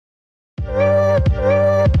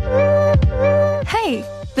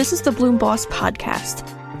This is the Bloom Boss Podcast.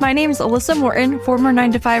 My name is Alyssa Morton, former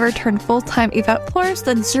 9-to-5er turned full-time event florist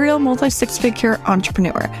and serial multi-six-figure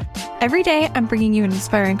entrepreneur. Every day, I'm bringing you an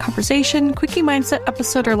inspiring conversation, quickie mindset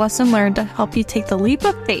episode, or lesson learned to help you take the leap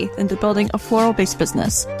of faith into building a floral-based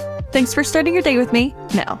business. Thanks for starting your day with me.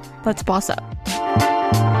 Now, let's boss up.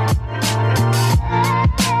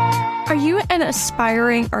 Are you an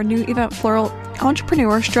aspiring or new event floral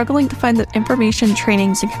entrepreneur struggling to find the information,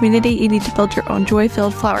 trainings, and community you need to build your own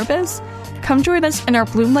joy-filled flower biz? Come join us in our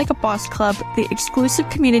Bloom Like a Boss Club, the exclusive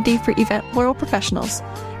community for event floral professionals.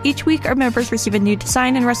 Each week, our members receive a new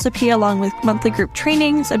design and recipe along with monthly group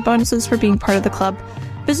trainings and bonuses for being part of the club.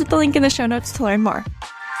 Visit the link in the show notes to learn more.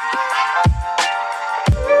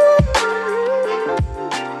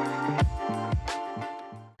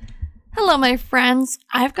 Hello, my friends.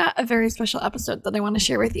 I've got a very special episode that I want to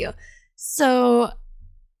share with you. So,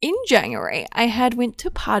 in January, I had went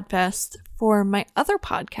to Podfest for my other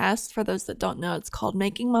podcast. For those that don't know, it's called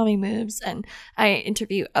Making Mommy Moves, and I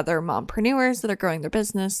interview other mompreneurs that are growing their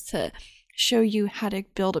business to show you how to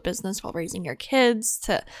build a business while raising your kids,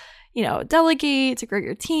 to, delegate, to grow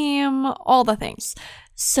your team, all the things.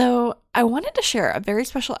 So I wanted to share a very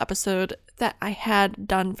special episode that I had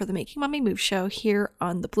done for the Making Mommy Move show here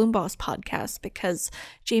on the Bloom Boss podcast, because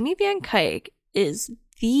Jamie Van Cuyk is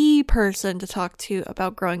the person to talk to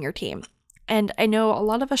about growing your team. And I know a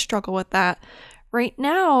lot of us struggle with that right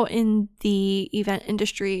now in the event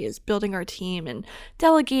industry, is building our team and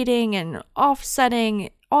delegating and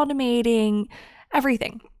offsetting, automating,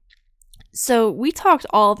 everything. So we talked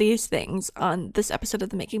all these things on this episode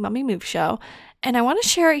of the Making Mommy Move show, and I want to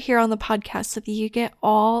share it here on the podcast so that you get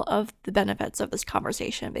all of the benefits of this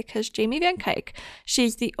conversation, because Jamie Van Cuyk,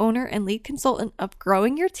 she's the owner and lead consultant of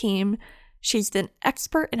Growing Your Team. She's an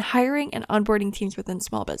expert in hiring and onboarding teams within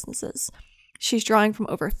small businesses. She's drawing from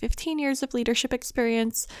over 15 years of leadership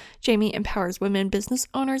experience. Jamie empowers women business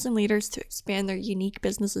owners and leaders to expand their unique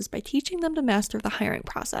businesses by teaching them to master the hiring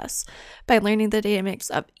process. By learning the dynamics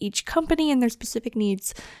of each company and their specific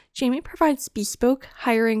needs, Jamie provides bespoke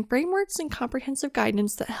hiring frameworks and comprehensive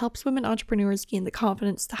guidance that helps women entrepreneurs gain the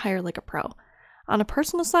confidence to hire like a pro. On a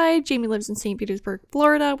personal side, Jamie lives in St. Petersburg,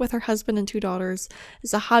 Florida with her husband and 2 daughters,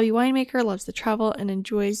 is a hobby winemaker, loves to travel, and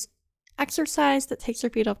enjoys exercise that takes her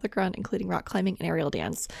feet off the ground, including rock climbing and aerial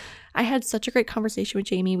dance. I had such a great conversation with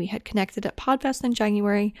Jamie. We had connected at Podfest in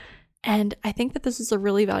January, and I think that this is a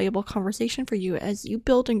really valuable conversation for you as you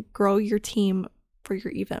build and grow your team for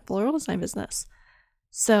your event floral design business.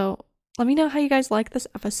 So let me know how you guys like this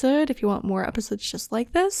episode, if you want more episodes just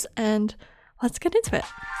like this, and let's get into it.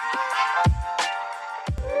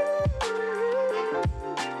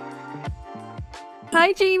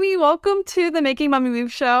 Hi, Jamie. Welcome to the Making Mommy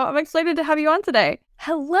Move show. I'm excited to have you on today.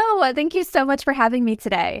 Hello. Thank you so much for having me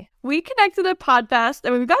today. We connected at Podfest,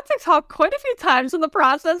 and we've got to talk quite a few times in the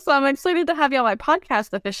process, so I'm excited to have you on my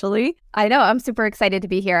podcast officially. I know. I'm super excited to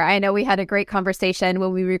be here. I know we had a great conversation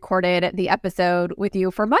when we recorded the episode with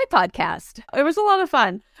you for my podcast. It was a lot of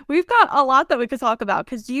fun. We've got a lot that we could talk about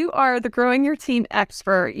because you are the Growing Your Team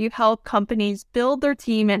expert. You help companies build their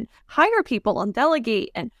team and hire people and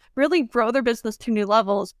delegate and really grow their business to new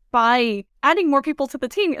levels by adding more people to the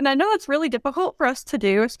team. And I know that's really difficult for us to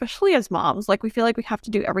do, especially as moms. Like, we feel like we have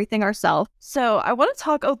to do everything ourselves. So I want to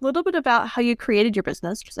talk a little bit about how you created your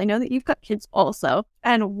business, because I know that you've got kids also,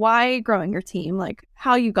 and why growing your team, like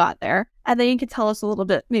how you got there. And then you can tell us a little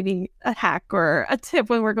bit, maybe a hack or a tip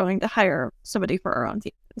when we're going to hire somebody for our own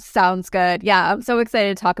team. Sounds good. Yeah, I'm so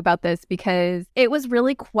excited to talk about this because it was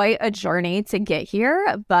really quite a journey to get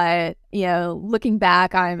here. But, looking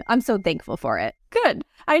back, I'm so thankful for it. Good.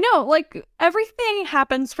 I know, like, everything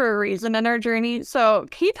happens for a reason in our journey. So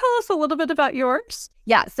can you tell us a little bit about yours?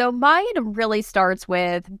 Yeah, so mine really starts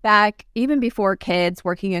with back even before kids,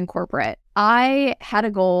 working in corporate. I had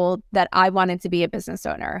a goal that I wanted to be a business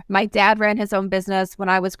owner. My dad ran his own business when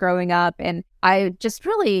I was growing up, and I just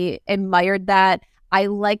really admired that. I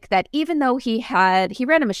like that even though he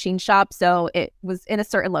ran a machine shop, so it was in a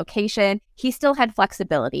certain location, he still had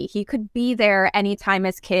flexibility. He could be there anytime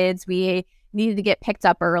as kids. We needed to get picked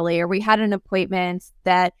up early, or we had an appointment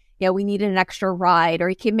that, we needed an extra ride, or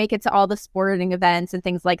he could make it to all the sporting events and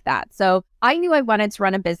things like that. So I knew I wanted to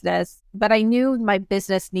run a business, but I knew my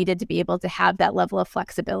business needed to be able to have that level of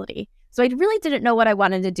flexibility. So I really didn't know what I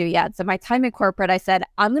wanted to do yet. So my time in corporate, I said,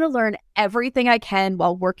 I'm going to learn everything I can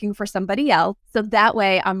while working for somebody else. So that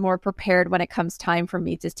way I'm more prepared when it comes time for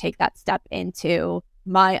me to take that step into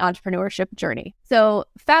my entrepreneurship journey. So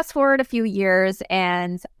fast forward a few years,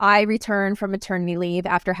 and I returned from maternity leave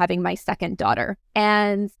after having my second daughter.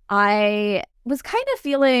 And I was kind of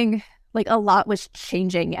feeling like a lot was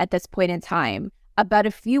changing at this point in time. about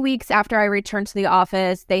a few weeks after I returned to the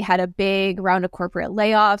office, they had a big round of corporate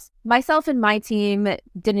layoffs. Myself and my team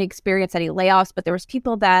didn't experience any layoffs, but there was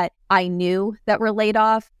people that I knew that were laid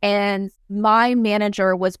off. And my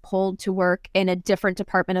manager was pulled to work in a different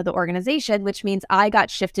department of the organization, which means I got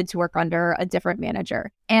shifted to work under a different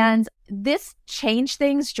manager. And this changed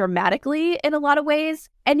things dramatically in a lot of ways.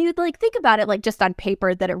 And you'd like think about it like just on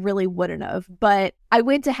paper that it really wouldn't have. But I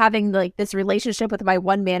went to having like this relationship with my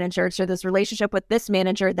one manager to this relationship with this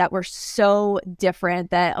manager that were so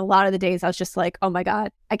different that a lot of the days I was just like, oh my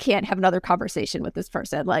God, I can't have another conversation with this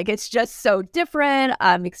person. Like, it's just so different.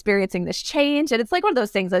 I'm experiencing this change. And it's like one of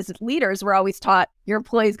those things as leaders, we're always taught your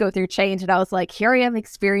employees go through change. And I was like, here I am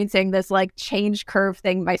experiencing this like change curve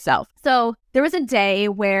thing myself. So there was a day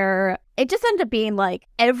where it just ended up being like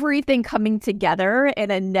everything coming together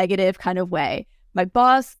in a negative kind of way. My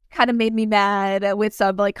boss kind of made me mad with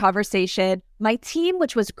some like conversation. My team,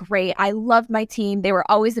 which was great. I loved my team. They were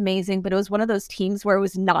always amazing, but it was one of those teams where it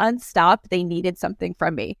was nonstop. They needed something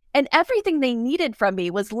from me. And everything they needed from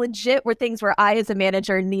me was legit were things where I, as a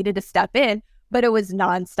manager, needed to step in, but it was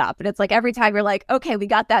nonstop. And it's like every time you're like, okay, we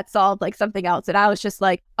got that solved, like something else. And I was just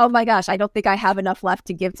like, oh my gosh, I don't think I have enough left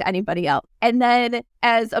to give to anybody else. And then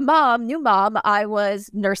as a mom, new mom, I was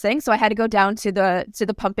nursing. So I had to go down to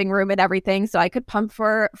the pumping room and everything so I could pump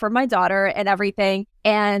for my daughter and everything.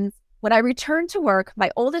 And when I returned to work, my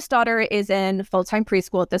oldest daughter is in full-time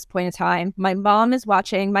preschool at this point in time. My mom is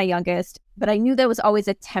watching my youngest, but I knew that was always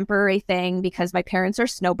a temporary thing because my parents are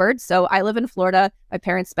snowbirds. So I live in Florida. My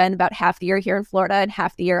parents spend about half the year here in Florida and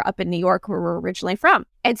half the year up in New York, where we're originally from.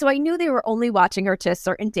 And so I knew they were only watching her to a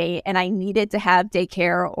certain date, and I needed to have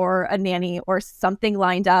daycare or a nanny or something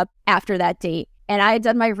lined up after that date. And I had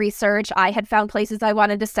done my research. I had found places I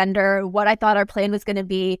wanted to send her, what I thought our plan was going to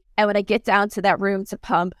be. And when I get down to that room to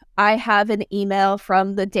pump, I have an email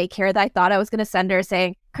from the daycare that I thought I was going to send her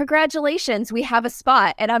saying, congratulations, we have a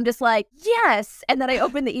spot. And I'm just like, yes. And then I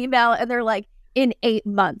open the email and they're like, in 8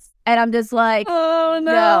 months. And I'm just like, oh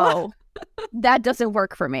no, that doesn't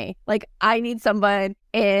work for me. Like, I need someone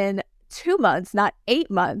in 2 months, not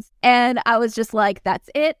 8 months. And I was just like, that's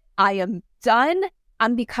it. I am done.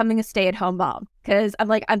 I'm becoming a stay-at-home mom because I'm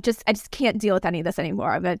like, I just can't deal with any of this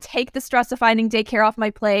anymore. I'm going to take the stress of finding daycare off my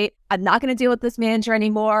plate. I'm not going to deal with this manager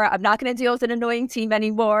anymore. I'm not going to deal with an annoying team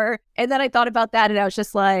anymore. And then I thought about that and I was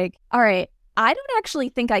just like, all right, I don't actually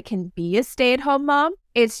think I can be a stay-at-home mom.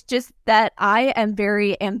 It's just that I am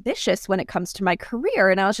very ambitious when it comes to my career.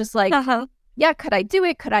 And I was just like, yeah, could I do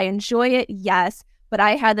it? Could I enjoy it? Yes. But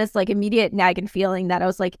I had this like immediate nagging feeling that I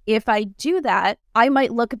was like, if I do that, I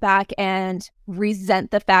might look back and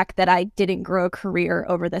resent the fact that I didn't grow a career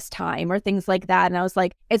over this time or things like that. And I was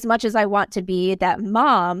like, as much as I want to be that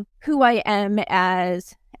mom, who I am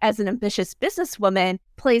as an ambitious businesswoman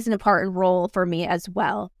plays an important role for me as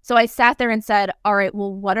well. So I sat there and said, all right,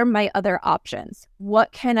 well, what are my other options?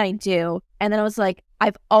 What can I do? And then I was like,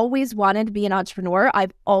 I've always wanted to be an entrepreneur.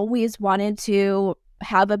 I've always wanted to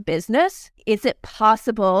have a business. Is it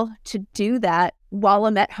possible to do that while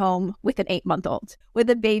I'm at home with an 8-month-old, with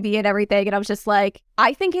a baby and everything? And I was just like,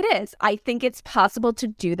 I think it is. I think it's possible to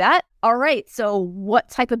do that. All right, so what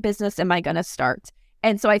type of business am I going to start?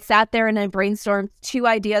 And so I sat there and I brainstormed 2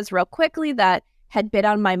 ideas real quickly that had been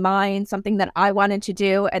on my mind, something that I wanted to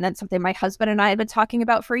do, and then something my husband and I had been talking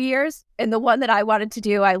about for years. And the one that I wanted to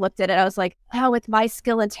do, I looked at it, I was like, wow, with my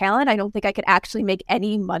skill and talent, I don't think I could actually make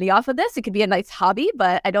any money off of this. It could be a nice hobby,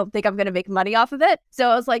 but I don't think I'm going to make money off of it. So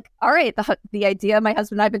I was like, all right, the idea my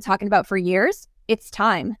husband and I have been talking about for years, it's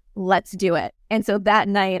time. Let's do it. And so that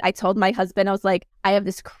night I told my husband, I was like, I have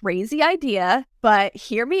this crazy idea, but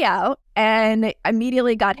hear me out. And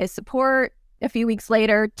immediately got his support. A few weeks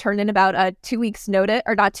later, turned in about a 2 weeks notice,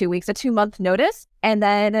 or not 2 weeks, a 2-month notice, and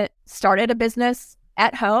then started a business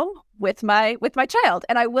at home with my child.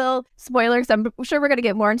 And I will, spoilers, I'm sure we're going to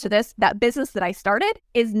get more into this. That business that I started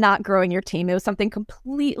is not growing your team. It was something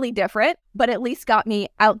completely different, but at least got me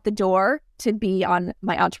out the door to be on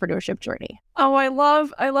my entrepreneurship journey. Oh, I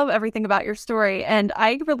love everything about your story. And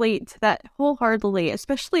I relate to that wholeheartedly,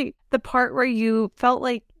 especially the part where you felt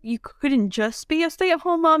like you couldn't just be a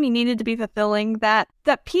stay-at-home mom. You needed to be fulfilling that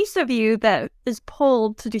piece of you that is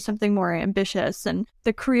pulled to do something more ambitious and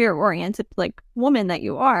the career-oriented like woman that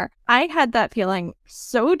you are. I had that feeling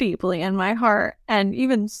so deeply in my heart. And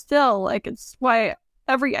even still, like, it's why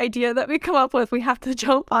every idea that we come up with, we have to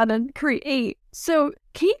jump on and create. So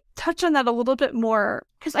can you touch on that a little bit more?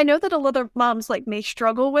 Because I know that a lot of moms like may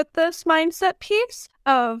struggle with this mindset piece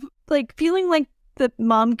of like feeling like the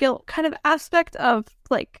mom guilt kind of aspect of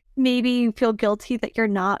like maybe you feel guilty that you're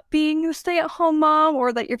not being a stay-at-home mom,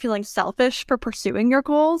 or that you're feeling selfish for pursuing your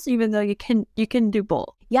goals, even though you can do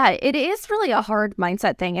both. Yeah, it is really a hard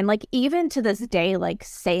mindset thing. And like, even to this day, like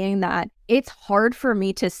saying that, it's hard for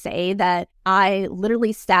me to say that I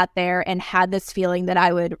literally sat there and had this feeling that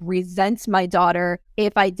I would resent my daughter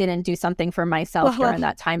if I didn't do something for myself during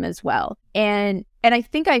that time as well. And I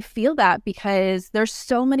think I feel that because there's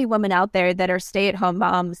so many women out there that are stay-at-home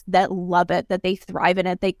moms that love it, that they thrive in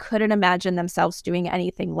it. They couldn't imagine themselves doing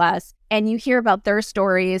anything less. And you hear about their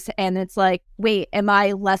stories and it's like, wait, am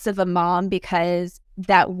I less of a mom because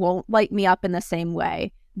that won't light me up in the same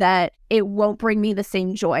way, that it won't bring me the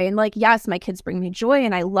same joy? And like, yes, my kids bring me joy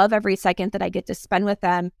and I love every second that I get to spend with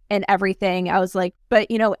them and everything. I was like, but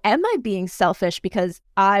am I being selfish because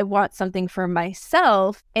I want something for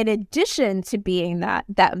myself in addition to being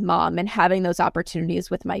that mom and having those opportunities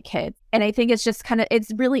with my kids? And I think it's just it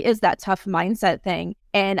really is that tough mindset thing.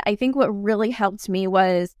 And I think what really helped me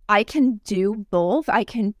was I can do both. I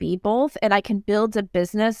can be both, and I can build a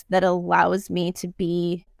business that allows me to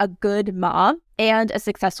be a good mom and a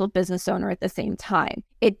successful business owner at the same time.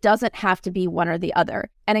 It doesn't have to be one or the other.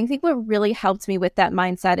 And I think what really helped me with that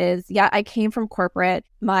mindset is, I came from corporate.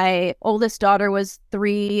 My oldest daughter was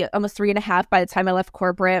almost 3.5 by the time I left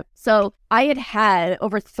corporate. So I had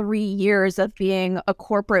over 3 years of being a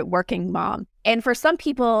corporate working mom. And for some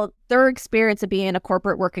people, their experience of being a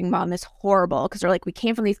corporate working mom is horrible because they're like, we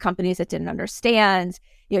came from these companies that didn't understand.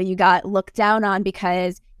 You got looked down on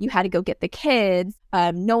because you had to go get the kids.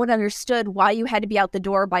 No one understood why you had to be out the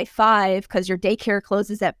door by 5 because your daycare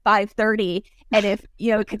closes at 5:30. And if,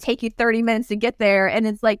 it could take you 30 minutes to get there. And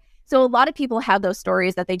it's like, so a lot of people have those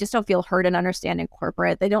stories that they just don't feel heard and understand in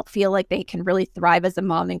corporate. They don't feel like they can really thrive as a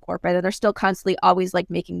mom in corporate. And they're still constantly always like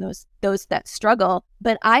making those that struggle.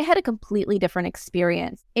 But I had a completely different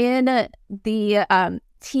experience. In the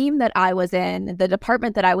team that I was in, the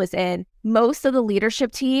department that I was in, most of the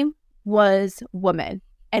leadership team was women.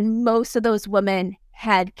 And most of those women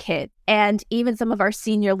had kids. And even some of our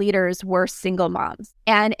senior leaders were single moms.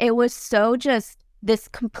 And it was so just this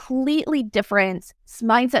completely different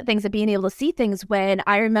mindset things of being able to see things, when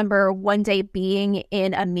I remember one day being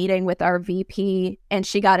in a meeting with our VP and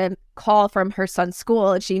she got a call from her son's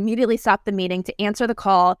school and she immediately stopped the meeting to answer the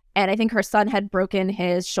call. And I think her son had broken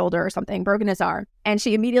his shoulder or something, broken his arm. And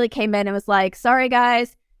she immediately came in and was like, sorry,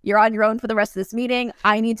 guys, you're on your own for the rest of this meeting.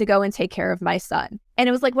 I need to go and take care of my son. And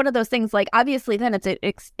it was like one of those things, like, obviously then it's an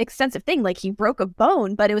extensive thing. Like, he broke a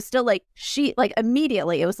bone, but it was still like,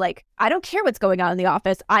 immediately, it was like, I don't care what's going on in the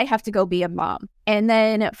office. I have to go be a mom. And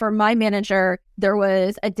then for my manager, there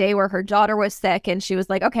was a day where her daughter was sick and she was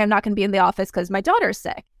like, okay, I'm not going to be in the office because my daughter's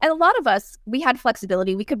sick. And a lot of us, we had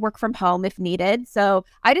flexibility. We could work from home if needed. So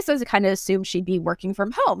I just was kind of assumed she'd be working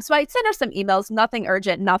from home. So I sent her some emails, nothing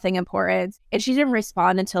urgent, nothing important. And she didn't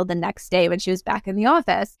respond until the next day when she was back in the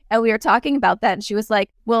office. And we were talking about that. And she was like,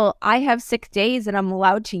 well, I have sick days and I'm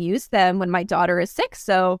allowed to use them when my daughter is sick.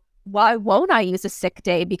 So why won't I use a sick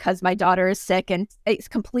day because my daughter is sick and it's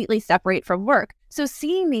completely separate from work? So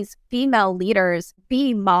seeing these female leaders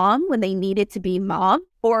be mom when they needed to be mom,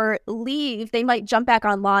 or leave, they might jump back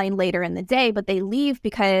online later in the day, but they leave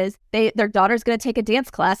because their daughter's going to take a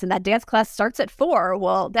dance class and that dance class starts at 4.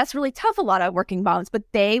 Well, that's really tough, a lot of working moms, but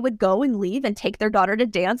they would go and leave and take their daughter to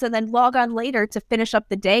dance and then log on later to finish up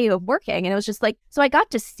the day of working. And it was just like, so I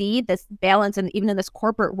got to see this balance, and even in this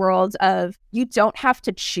corporate world of, you don't have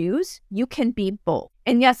to choose, you can be both.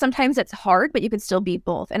 And yes, sometimes it's hard, but you can still be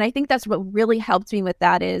both. And I think that's what really helped me with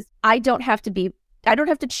that is I don't have to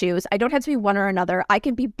choose. I don't have to be one or another. I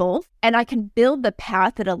can be both, and I can build the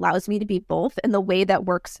path that allows me to be both in the way that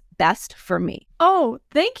works best for me. Oh,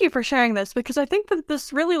 thank you for sharing this, because I think that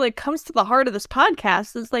this really comes to the heart of this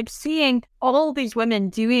podcast, is seeing all these women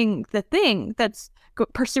doing the thing that's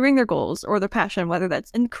pursuing their goals or their passion, whether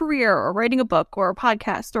that's in career or writing a book or a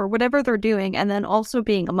podcast or whatever they're doing, and then also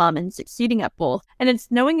being a mom and succeeding at both. And it's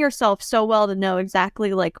knowing yourself so well to know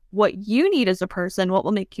exactly what you need as a person, what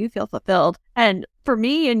will make you feel fulfilled. And for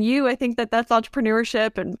me and you, I think that that's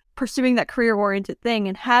entrepreneurship and pursuing that career-oriented thing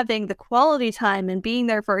and having the quality time and being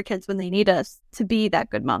there for our kids when they need us to be that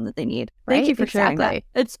good mom that they need. Right? Thank you for sharing that.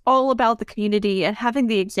 It's all about the community and having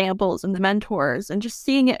the examples and the mentors and just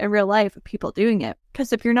seeing it in real life of people doing it.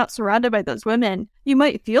 Because if you're not surrounded by those women, you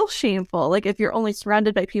might feel shameful. If you're only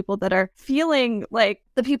surrounded by people that are feeling like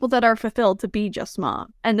the people that are fulfilled to be just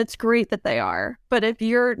mom. And it's great that they are. But if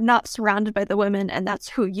you're not surrounded by the women and that's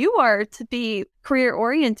who you are to be career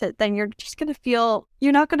oriented, then you're just going to feel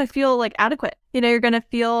you're not going to feel like adequate. You're going to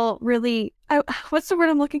feel really, what's the word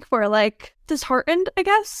I'm looking for? Like disheartened, I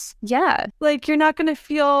guess. Yeah. Like you're not going to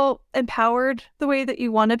feel empowered the way that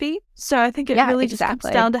you want to be. So I think it really just comes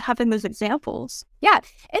down to having those examples. Yeah.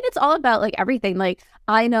 And it's all about like everything. Like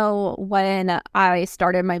I know when I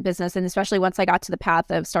started my business, and especially once I got to the path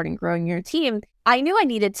of starting growing your team, I knew I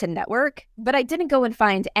needed to network, but I didn't go and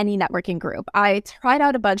find any networking group. I tried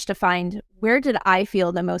out a bunch to find where did I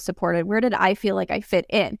feel the most supported? Where did I feel like I fit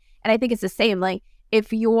in? And I think it's the same. Like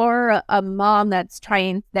if you're a mom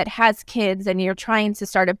that has kids and you're trying to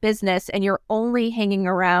start a business and you're only hanging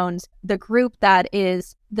around the group that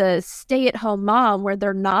is the stay-at-home mom where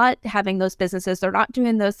they're not having those businesses, they're not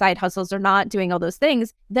doing those side hustles, they're not doing all those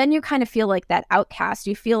things, then you kind of feel like that outcast.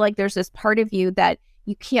 You feel like there's this part of you that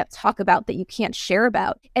you can't talk about, that you can't share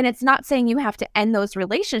about. And it's not saying you have to end those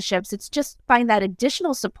relationships. It's just find that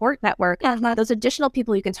additional support network, those additional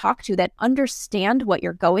people you can talk to that understand what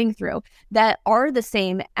you're going through, that are the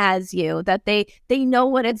same as you, that they know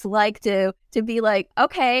what it's like to be like,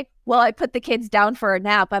 okay, well, I put the kids down for a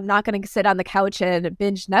nap. I'm not going to sit on the couch and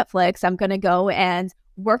binge Netflix. I'm going to go and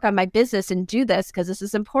work on my business and do this because this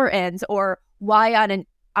is important. Or why on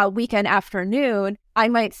a weekend afternoon, I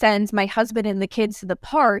might send my husband and the kids to the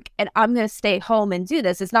park and I'm going to stay home and do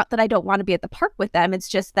this. It's not that I don't want to be at the park with them. It's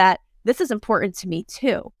just that this is important to me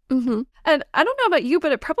too. Mm-hmm. And I don't know about you,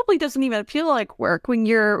 but it probably doesn't even feel like work when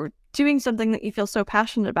you're doing something that you feel so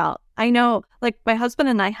passionate about. I know, like, my husband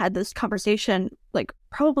and I had this conversation, like,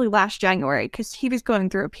 probably last January, because he was going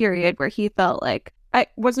through a period where he felt like I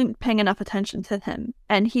wasn't paying enough attention to him.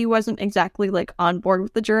 And he wasn't exactly like on board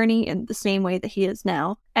with the journey in the same way that he is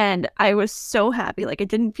now. And I was so happy. Like, it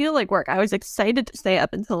didn't feel like work. I was excited to stay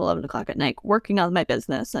up until 11 o'clock at night working on my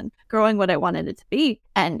business and growing what I wanted it to be.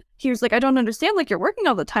 And he was like, I don't understand. Like, you're working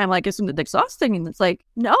all the time. Like, isn't it exhausting? And it's like,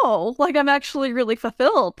 no, like, I'm actually really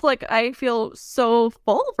fulfilled. Like, I feel so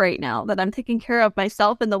full right now that I'm taking care of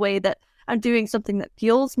myself in the way that I'm doing something that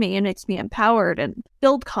fuels me and makes me empowered and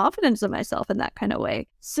build confidence in myself in that kind of way.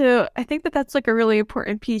 So I think that that's like a really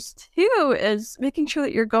important piece too, is making sure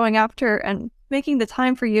that you're going after and making the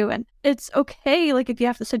time for you. And it's okay, like, if you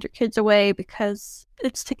have to send your kids away because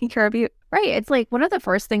it's taking care of you. Right. It's like one of the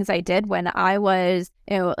first things I did when I was,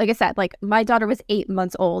 like I said, like my daughter was 8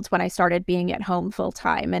 months old when I started being at home full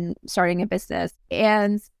time and starting a business.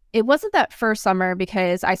 And it wasn't that first summer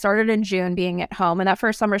because I started in June being at home. And that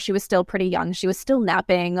first summer, she was still pretty young. She was still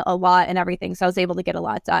napping a lot and everything. So I was able to get a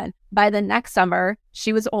lot done. By the next summer,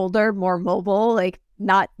 she was older, more mobile, like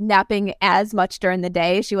not napping as much during the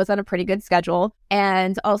day. She was on a pretty good schedule.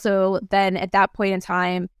 And also then at that point in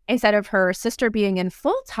time, instead of her sister being in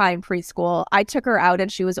full-time preschool, I took her out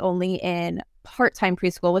and she was only in part-time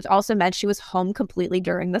preschool, which also meant she was home completely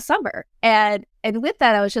during the summer. And with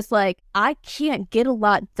that, I was just like, I can't get a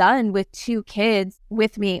lot done with 2 kids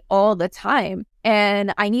with me all the time.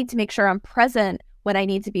 And I need to make sure I'm present when I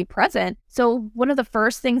need to be present. So one of the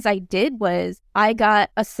first things I did was I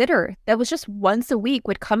got a sitter that was just once a week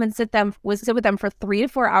would come and sit with them for 3 to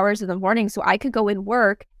 4 hours in the morning so I could go and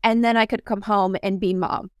work and then I could come home and be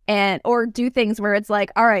mom or do things where it's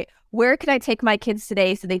like, all right, where can I take my kids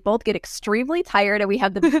today so they both get extremely tired and we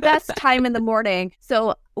have the best time in the morning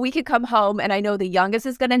so we can come home and I know the youngest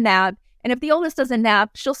is going to nap. And if the oldest doesn't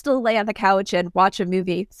nap, she'll still lay on the couch and watch a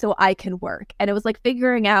movie so I can work. And it was like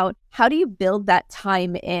figuring out, how do you build that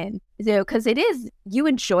time in? Because it is, you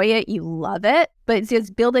enjoy it, you love it, but it's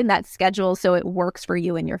just building that schedule so it works for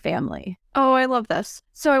you and your family. Oh, I love this.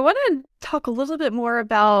 So I want to talk a little bit more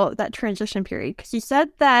about that transition period, because you said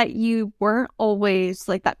that you weren't always,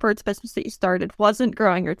 like, that first business that you started wasn't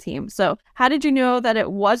growing your team. So how did you know that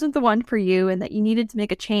it wasn't the one for you and that you needed to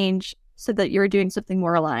make a change so that you were doing something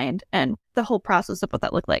more aligned, and the whole process of what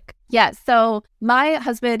that looked like? Yeah. So my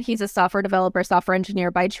husband, he's a software developer, software engineer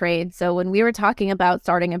by trade. So when we were talking about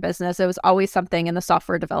starting a business, it was always something in the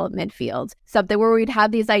software development field, something where we'd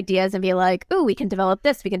have these ideas and be like, oh, we can develop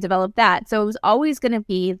this, we can develop that. So it was always going to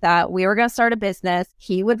be that we were going to start a business.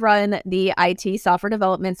 He would run the IT software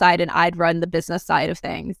development side and I'd run the business side of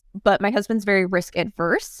things. But my husband's very risk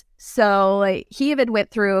adverse. So he even went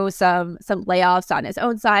through some layoffs on his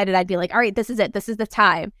own side and I'd be like, all right, this is it. This is the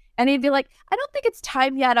time. And he'd be like, I don't think it's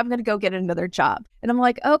time yet. I'm going to go get another job. And I'm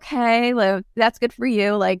like, okay, well, that's good for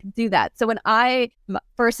you. Like, do that. So when I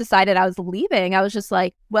first decided I was leaving, I was just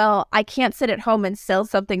like, well, I can't sit at home and sell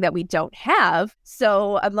something that we don't have.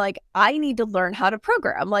 So I'm like, I need to learn how to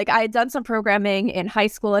program. Like, I had done some programming in high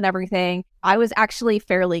school and everything. I was actually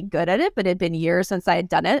fairly good at it, but it had been years since I had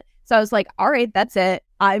done it. So I was like, all right, that's it.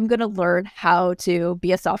 I'm going to learn how to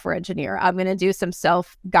be a software engineer. I'm going to do some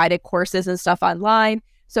self-guided courses and stuff online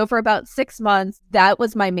So for about 6 months, that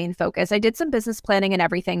was my main focus. I did some business planning and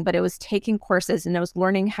everything, but it was taking courses and I was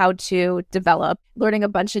learning how to develop, learning a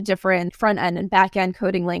bunch of different front end and back end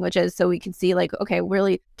coding languages so we can see like, okay,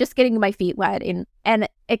 really just getting my feet wet. And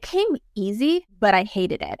it came easy, but I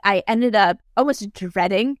hated it. I ended up almost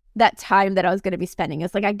dreading that time that I was going to be spending.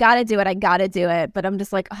 It's like, I got to do it. But I'm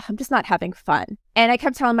just like, I'm just not having fun. And I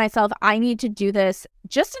kept telling myself, I need to do this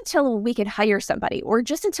just until we can hire somebody or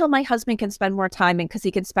just until my husband can spend more time and because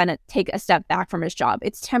he can take a step back from his job.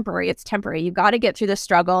 It's temporary. You got to get through the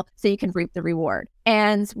struggle so you can reap the reward.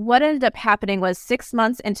 And what ended up happening was 6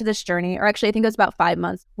 months into this journey, or actually I think it was about 5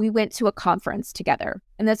 months, we went to a conference together.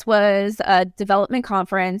 And this was a development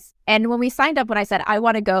conference. And when we signed up, when I said, I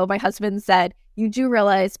want to go, my husband said, you do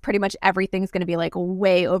realize pretty much everything's going to be like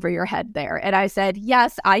way over your head there. And I said,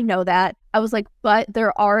 yes, I know that. I was like, but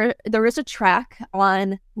there is a track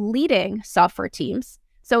on leading software teams.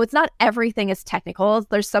 So it's not everything is technical.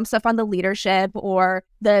 There's some stuff on the leadership or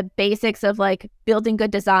the basics of like building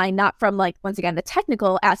good design, not from like, once again, the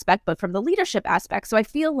technical aspect, but from the leadership aspect. So I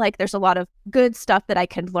feel like there's a lot of good stuff that I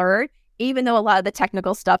can learn, even though a lot of the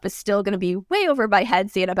technical stuff is still going to be way over my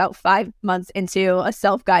head, seeing about 5 months into a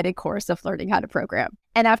self-guided course of learning how to program.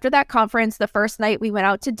 And after that conference, the first night we went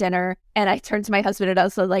out to dinner and I turned to my husband and I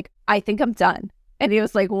was like, I think I'm done. And he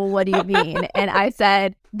was like, well, what do you mean? And I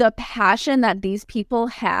said, the passion that these people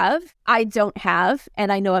have, I don't have,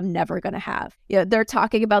 and I know I'm never going to have. You know, they're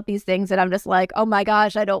talking about these things and I'm just like, oh my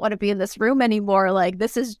gosh, I don't want to be in this room anymore. Like,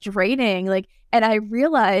 this is draining. Like, and I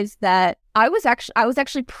realized that I was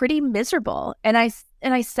actually pretty miserable. And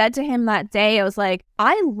I said to him that day, I was like,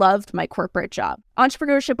 I loved my corporate job.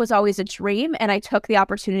 Entrepreneurship was always a dream, and I took the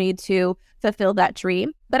opportunity to fulfill that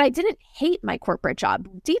dream. But I didn't hate my corporate job.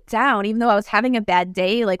 Deep down, even though I was having a bad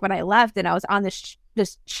day, like when I left and I was on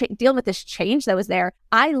dealing with this change that was there,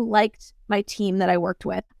 I liked my team that I worked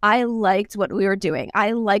with. I liked what we were doing.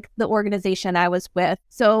 I liked the organization I was with.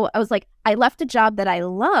 So I was like, I left a job that I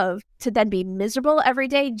love to then be miserable every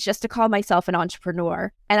day just to call myself an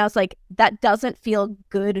entrepreneur. And I was like, that doesn't feel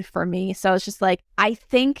good for me. So I was just like, I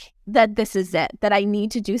think that this is it, that I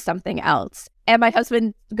need to do something else. And my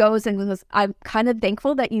husband goes and goes, I'm kind of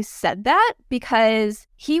thankful that you said that, because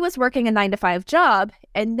he was working a 9-to-5 job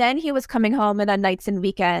and then he was coming home and on nights and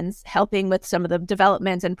weekends helping with some of the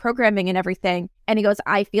development and programming and everything. And he goes,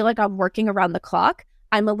 I feel like I'm working around the clock.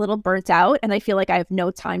 I'm a little burnt out and I feel like I have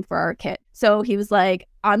no time for our kid. So he was like,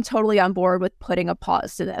 I'm totally on board with putting a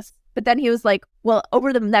pause to this. But then he was like, well,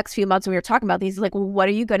 over the next few months when we were talking about these, he's like, well, what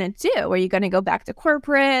are you going to do? Are you going to go back to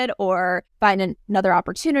corporate or find another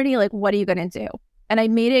opportunity? Like, what are you going to do? And I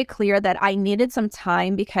made it clear that I needed some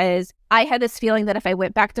time because I had this feeling that if I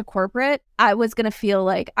went back to corporate, I was going to feel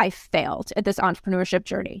like I failed at this entrepreneurship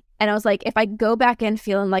journey. And I was like, if I go back in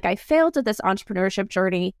feeling like I failed at this entrepreneurship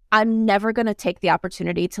journey, I'm never going to take the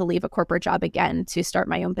opportunity to leave a corporate job again to start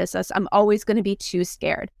my own business. I'm always going to be too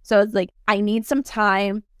scared. So it's like, I need some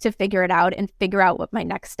time to figure it out and figure out what my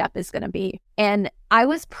next step is going to be. And I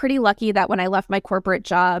was pretty lucky that when I left my corporate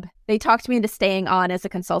job, they talked me into staying on as a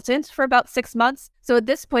consultant for about 6 months. So at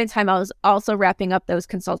this point in time, I was also wrapping up those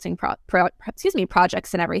consulting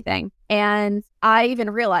projects and everything. And I even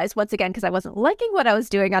realized, once again, because I wasn't liking what I was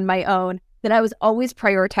doing on my own, that I was always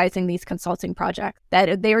prioritizing these consulting projects,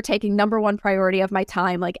 that they were taking number one priority of my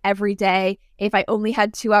time, like every day. If I only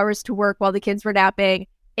had 2 hours to work while the kids were napping,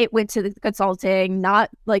 it went to the consulting, not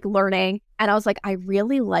like learning. And I was like, I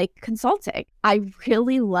really like consulting. I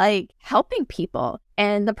really like helping people.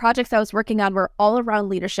 And the projects I was working on were all around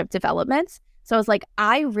leadership development. So I was like,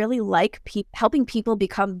 I really like helping people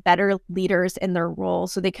become better leaders in their role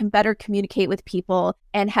so they can better communicate with people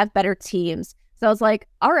and have better teams. So I was like,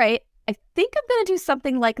 all right, I think I'm going to do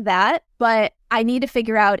something like that, but I need to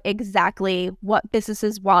figure out exactly what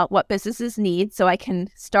businesses want, what businesses need, so I can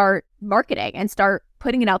start marketing and start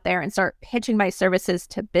putting it out there and start pitching my services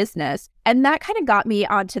to business. And that kind of got me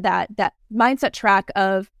onto that mindset track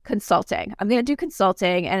of consulting. I'm going to do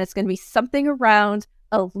consulting, and it's going to be something around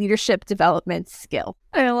a leadership development skill.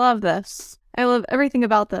 I love this. I love everything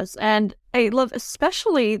about this. And I love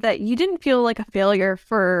especially that you didn't feel like a failure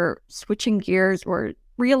for switching gears or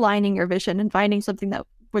realigning your vision and finding something that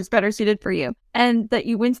was better suited for you. And that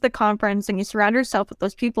you went to the conference and you surround yourself with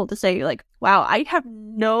those people to say like, wow, I have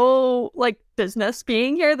no business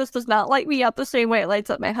being here. This does not light me up the same way it lights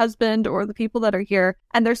up my husband or the people that are here.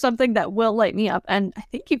 And there's something that will light me up. And I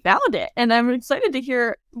think you found it. And I'm excited to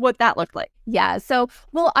hear what that looked like. Yeah. So,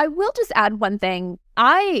 well, I will just add one thing.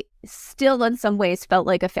 I still in some ways felt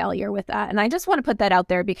like a failure with that. And I just want to put that out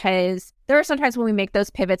there because there are sometimes when we make those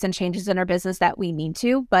pivots and changes in our business that we need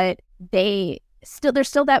to, but they there's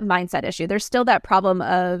still that mindset issue. There's still that problem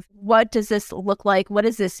of what does this look like? What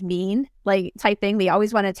does this mean? Like type thing. We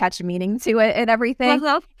always want to attach meaning to it and everything.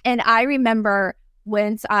 And I remember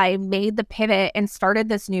once I made the pivot and started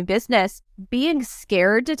this new business, being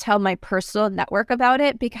scared to tell my personal network about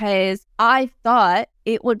it because I thought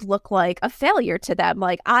it would look like a failure to them.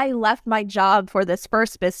 Like I left my job for this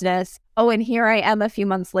first business. Oh, and here I am a few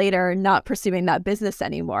months later, not pursuing that business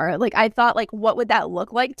anymore. Like I thought, like, what would that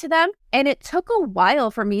look like to them? And it took a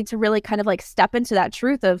while for me to really kind of like step into that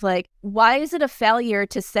truth of like, why is it a failure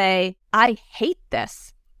to say, I hate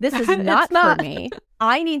this? This is not for me.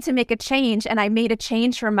 I need to make a change. And I made a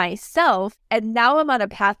change for myself. And now I'm on a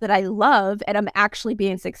path that I love and I'm actually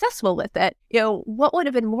being successful with it. What would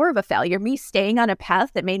have been more of a failure? Me staying on a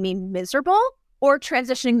path that made me miserable or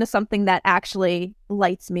transitioning to something that actually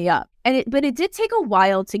lights me up? But it did take a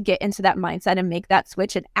while to get into that mindset and make that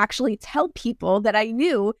switch and actually tell people that I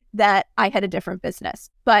knew that I had a different business.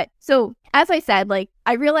 But so as I said, like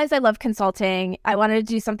I realized I love consulting. I wanted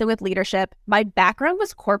to do something with leadership. My background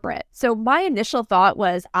was corporate. So my initial thought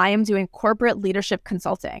was I am doing corporate leadership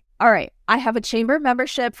consulting. All right, I have a chamber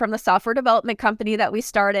membership from the software development company that we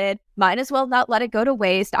started. Might as well not let it go to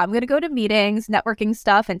waste. I'm going to go to meetings, networking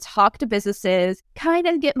stuff, and talk to businesses, kind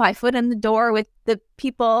of get my foot in the door with the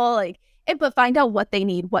people, but find out what they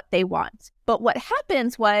need, what they want. But what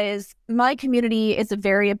happens was my community is a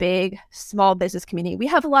very big small business community. We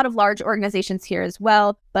have a lot of large organizations here as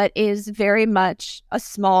well, but is very much a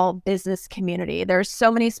small business community. There's so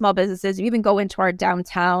many small businesses. You even go into our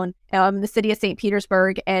downtown, the city of St.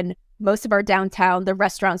 Petersburg, and most of our downtown, the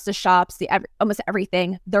restaurants, the shops, almost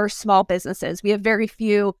everything, they're small businesses. We have very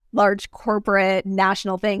few large corporate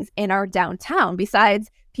national things in our downtown besides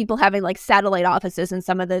people having like satellite offices in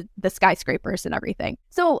some of the skyscrapers and everything.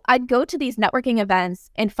 So I'd go to these networking events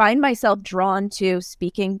and find myself drawn to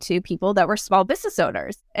speaking to people that were small business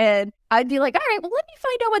owners. And I'd be like, all right, well, let me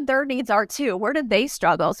find out what their needs are too. Where did they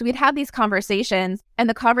struggle? So we'd have these conversations and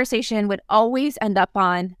the conversation would always end up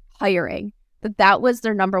on hiring. That was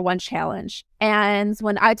their number one challenge. And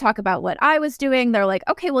when I talk about what I was doing, they're like,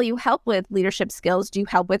 okay, well, you help with leadership skills. Do you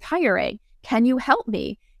help with hiring? Can you help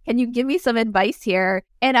me? Can you give me some advice here?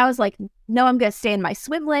 And I was like, no, I'm going to stay in my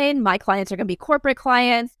swim lane. My clients are going to be corporate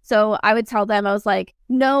clients. So I would tell them, I was like,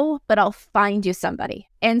 no, but I'll find you somebody.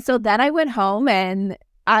 And so then I went home and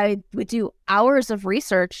I would do hours of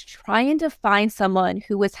research trying to find someone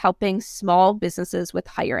who was helping small businesses with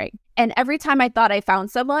hiring. And every time I thought I found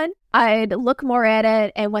someone, I'd look more at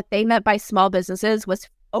it. And what they meant by small businesses was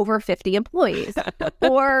over 50 employees.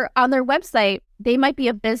 Or on their website, they might be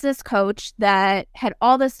a business coach that had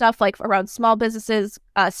all this stuff like around small businesses,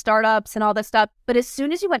 startups and all this stuff. But as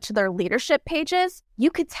soon as you went to their leadership pages, you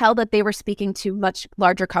could tell that they were speaking to much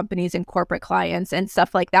larger companies and corporate clients and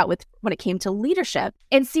stuff like that when it came to leadership.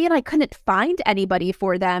 And I couldn't find anybody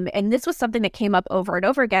for them. And this was something that came up over and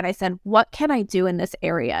over again. I said, what can I do in this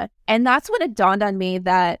area? And that's when it dawned on me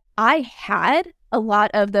that I had a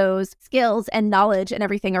lot of those skills and knowledge and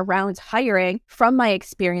everything around hiring from my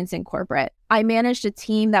experience in corporate. I managed a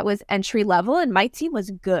team that was entry level and my team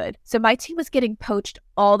was good. So my team was getting poached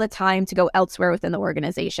all the time to go elsewhere within the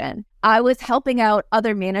organization. I was helping out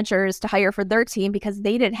other managers to hire for their team because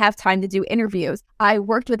they didn't have time to do interviews. I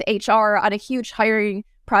worked with HR on a huge hiring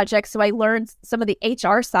project, so I learned some of the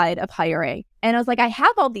HR side of hiring. And I was like, I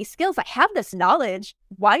have all these skills. I have this knowledge.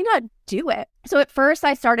 Why not do it? So at first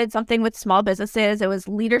I started something with small businesses. It was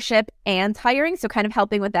leadership and hiring. So kind of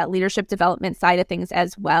helping with that leadership development side of things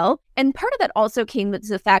as well. And part of that also came with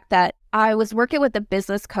the fact that I was working with a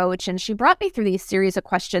business coach and she brought me through these series of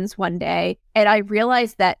questions one day. And I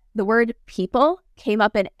realized that the word people came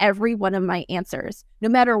up in every one of my answers. No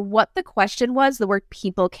matter what the question was, the word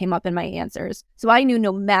people came up in my answers. So I knew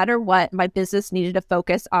no matter what, my business needed to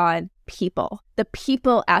focus on people, the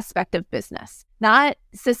people aspect of business, not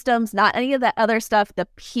systems, not any of that other stuff, the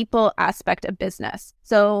people aspect of business.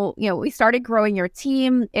 So, we started Growing Your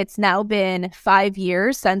Team. It's now been 5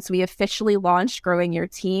 years since we officially launched Growing Your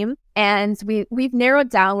Team. And we've narrowed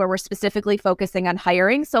down where we're specifically focusing on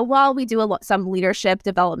hiring. So while we do some leadership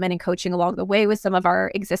development and coaching along the way with some of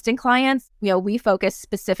our existing clients, we focus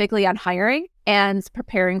specifically on hiring and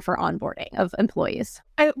preparing for onboarding of employees.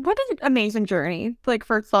 What an amazing journey.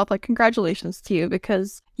 First off, congratulations to you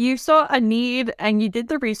because you saw a need and you did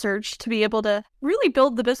the research to be able to really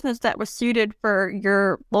build the business that was suited for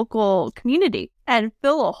your local community and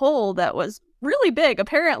fill a hole that was really big,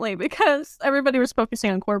 apparently, because everybody was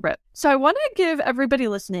focusing on corporate. So I want to give everybody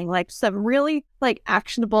listening some really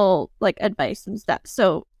actionable advice and steps.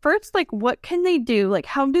 So first, like, what can they do? Like,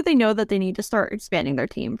 how do they know that they need to start expanding their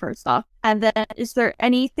team first off? And then is there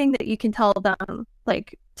anything that you can tell them,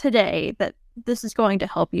 like, today that this is going to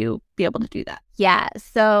help you be able to do that? Yeah.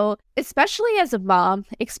 So especially as a mom,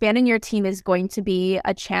 expanding your team is going to be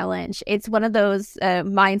a challenge. It's one of those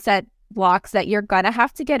mindset blocks that you're going to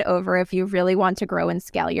have to get over if you really want to grow and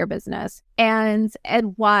scale your business. And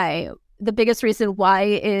why? The biggest reason why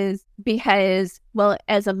is because, well,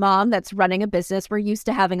 as a mom that's running a business, we're used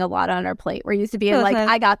to having a lot on our plate. We're used to being like,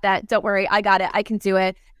 I got that. Don't worry. I got it. I can do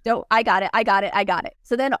it. Don't, I got it. I got it. I got it.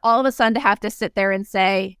 So then all of a sudden to have to sit there and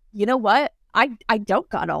say, you know what? I don't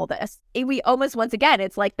got all this. We almost, once again,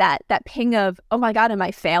 it's like that ping of, oh my God, am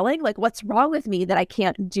I failing? Like, what's wrong with me that I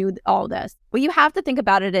can't do all this? What you have to think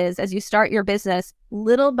about it is, as you start your business,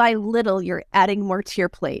 little by little, you're adding more to your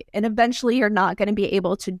plate. And eventually you're not going to be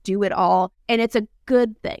able to do it all. And it's a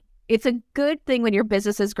good thing. It's a good thing when your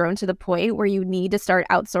business has grown to the point where you need to start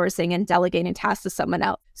outsourcing and delegating tasks to someone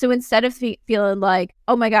else. So instead of feeling like,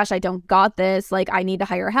 oh my gosh, I don't got this, like I need to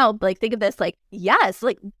hire help, like think of this like, yes,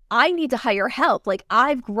 like I need to hire help. Like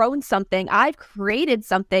I've grown something, I've created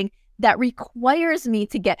something that requires me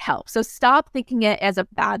to get help. So stop thinking it as a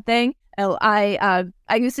bad thing. Oh, I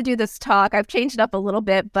used to do this talk. I've changed it up a little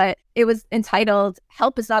bit, but it was entitled,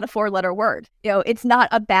 "Help is not a 4-letter word." You know, it's not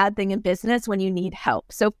a bad thing in business when you need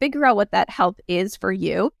help. So figure out what that help is for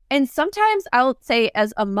you. And sometimes I'll say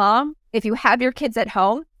as a mom, if you have your kids at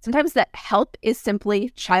home, sometimes that help is simply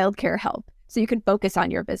childcare help. So you can focus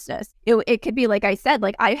on your business. It could be, like I said,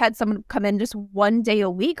 like I had someone come in just one day a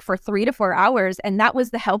week for 3 to 4 hours. And that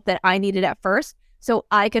was the help that I needed at first, so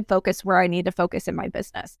I could focus where I need to focus in my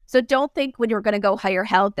business. So don't think when you're going to go hire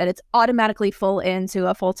help that it's automatically full into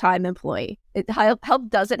a full-time employee. Help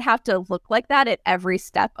doesn't have to look like that at every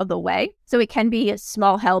step of the way. So it can be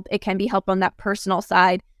small help. It can be help on that personal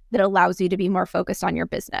side that allows you to be more focused on your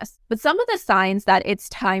business. But some of the signs that it's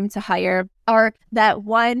time to hire are that,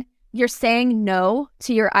 one, you're saying no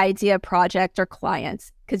to your idea project or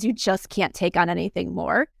clients because you just can't take on anything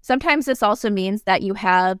more. Sometimes this also means that you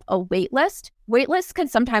have a wait list. Wait lists can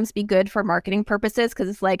sometimes be good for marketing purposes because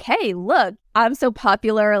it's like, hey, look, I'm so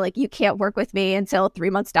popular, like you can't work with me until 3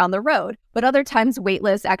 months down the road. But other times wait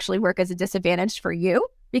lists actually work as a disadvantage for you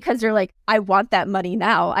because you're like, I want that money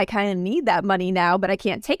now. I kind of need that money now, but I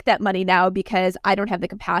can't take that money now because I don't have the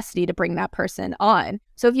capacity to bring that person on.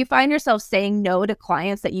 So if you find yourself saying no to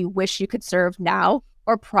clients that you wish you could serve now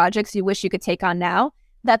or projects you wish you could take on now,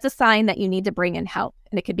 that's a sign that you need to bring in help.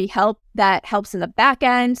 And it could be help that helps in the back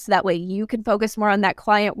end, so that way you can focus more on that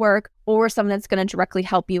client work, or someone that's going to directly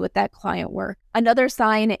help you with that client work. Another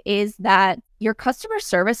sign is that your customer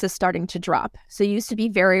service is starting to drop. So you used to be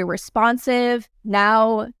very responsive.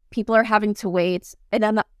 Now people are having to wait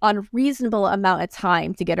an unreasonable amount of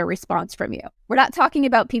time to get a response from you. We're not talking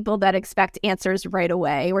about people that expect answers right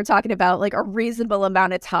away. We're talking about like a reasonable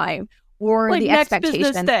amount of time, or like the next expectations.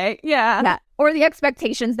 Business day. Yeah. Or the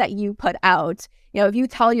expectations that you put out. You know, if you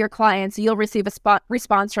tell your clients you'll receive a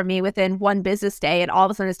response from me within 1 business day and all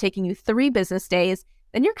of a sudden it's taking you 3 business days,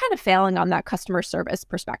 then you're kind of failing on that customer service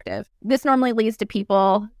perspective. This normally leads to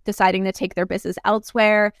people deciding to take their business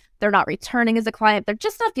elsewhere. They're not returning as a client. They're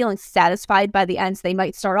just not feeling satisfied by the end. So they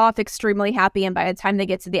might start off extremely happy, and by the time they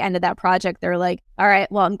get to the end of that project, they're like, all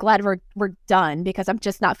right, well, I'm glad we're done because I'm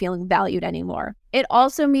just not feeling valued anymore. It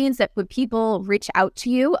also means that when people reach out to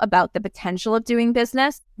you about the potential of doing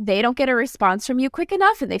business, they don't get a response from you quick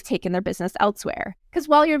enough and they've taken their business elsewhere. Because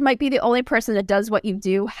while you might be the only person that does what you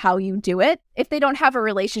do, how you do it, if they don't have a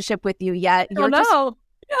relationship with you yet, they don't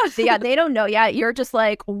know yet. You're just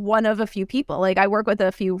like one of a few people. Like I work with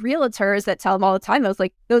a few realtors that tell them all the time, I was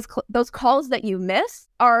like, those calls that you miss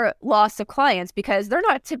are loss of clients because they're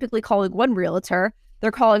not typically calling one realtor.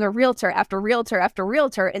 They're calling a realtor after realtor after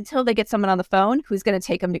realtor until they get someone on the phone who's going to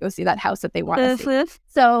take them to go see that house that they want to see.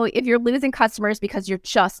 So if you're losing customers because you're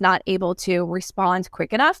just not able to respond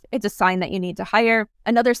quick enough, it's a sign that you need to hire.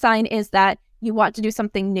 Another sign is that you want to do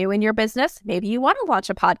something new in your business. Maybe you want to launch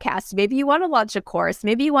a podcast. Maybe you want to launch a course.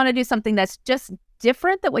 Maybe you want to do something that's just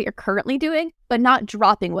different than what you're currently doing, but not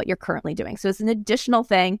dropping what you're currently doing. So it's an additional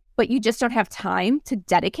thing, but you just don't have time to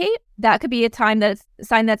dedicate. That could be a sign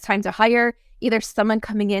that's time to hire. Either someone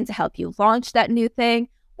coming in to help you launch that new thing,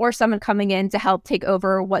 or someone coming in to help take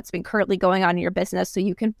over what's been currently going on in your business so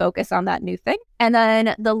you can focus on that new thing. And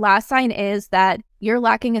then the last sign is that you're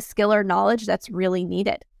lacking a skill or knowledge that's really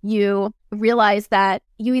needed. You realize that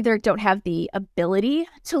you either don't have the ability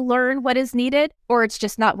to learn what is needed, or it's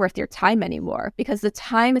just not worth your time anymore, because the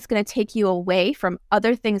time is going to take you away from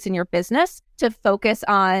other things in your business to focus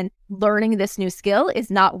on learning this new skill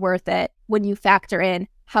is not worth it when you factor in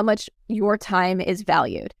how much your time is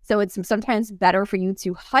valued. So it's sometimes better for you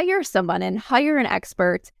to hire someone and hire an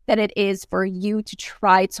expert than it is for you to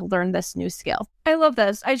try to learn this new skill. I love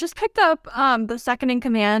this. I just picked up the second in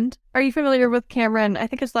command. Are you familiar with Cameron? I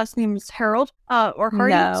think his last name is Harold or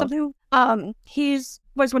Hardy, No. something.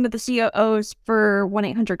 Was one of the COOs for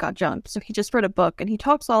 1-800-GOT-JUMP. So he just wrote a book and he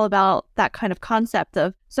talks all about that kind of concept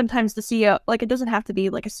of sometimes the CEO, like it doesn't have to be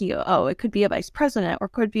like a COO. It could be a vice president or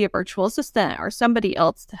could be a virtual assistant or somebody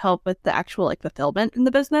else to help with the actual like fulfillment in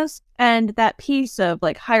the business. And that piece of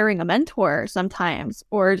like hiring a mentor sometimes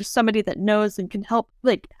or just somebody that knows and can help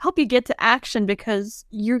you get to action because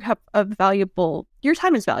you have your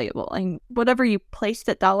time is valuable, and whatever you place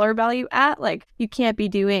that dollar value at, like you can't be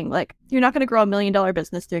doing like you're not going to grow $1 million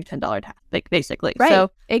business doing $10 tasks, like basically. Right.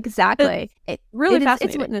 So exactly. It's really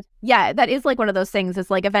fascinating. Yeah, that is like one of those things.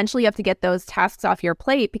 It's like eventually you have to get those tasks off your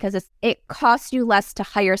plate because it costs you less to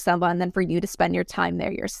hire someone than for you to spend your time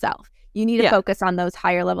there yourself. You need to focus on those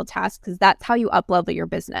higher level tasks because that's how you up-level your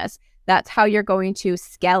business. That's how you're going to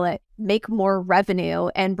scale it, make more revenue,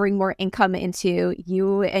 and bring more income into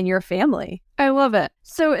you and your family. I love it.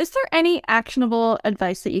 So is there any actionable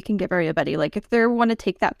advice that you can give everybody? Like if they want to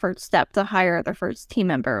take that first step to hire their first team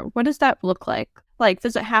member, what does that look like? Like,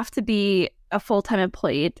 does it have to be a full-time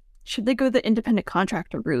employee? Should they go the independent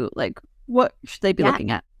contractor route? Like, what should they be looking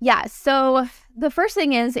at? Yeah. So the first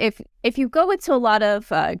thing is if you go into a lot of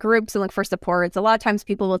groups and look for supports, a lot of times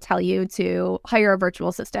people will tell you to hire a virtual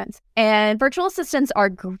assistant. And virtual assistants are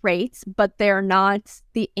great, but they're not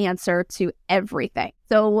the answer to everything.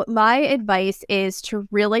 So my advice is to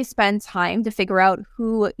really spend time to figure out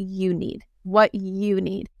who you need, what you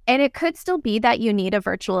need. And it could still be that you need a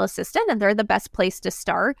virtual assistant and they're the best place to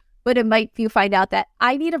start. But it might you find out that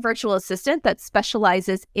I need a virtual assistant that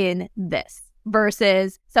specializes in this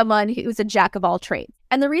versus someone who's a jack of all trades.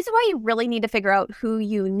 And the reason why you really need to figure out who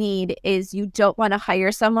you need is you don't want to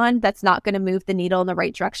hire someone that's not going to move the needle in the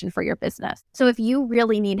right direction for your business. So if you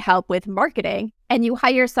really need help with marketing and you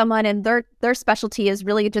hire someone and their specialty is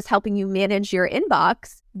really just helping you manage your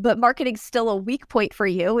inbox, but marketing's still a weak point for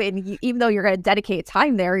you, and even though you're going to dedicate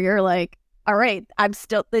time there, you're like, all right,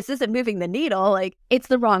 this isn't moving the needle. Like it's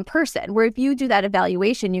the wrong person. Where if you do that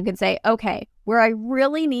evaluation, you can say, okay, where I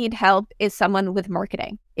really need help is someone with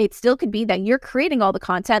marketing. It still could be that you're creating all the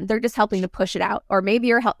content. They're just helping to push it out. Or maybe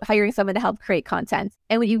you're hiring someone to help create content.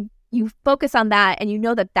 And when you focus on that and you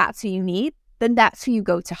know that that's who you need, then that's who you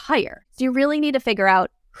go to hire. So you really need to figure out,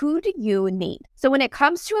 who do you need? So when it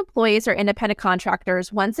comes to employees or independent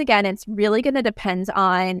contractors, once again, it's really going to depend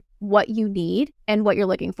on what you need and what you're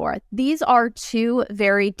looking for. These are two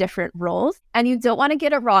very different roles, and you don't want to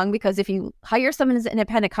get it wrong because if you hire someone as an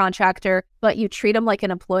independent contractor, but you treat them like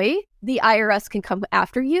an employee, the IRS can come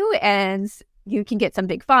after you and you can get some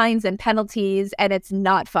big fines and penalties, and it's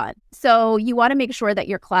not fun. So you want to make sure that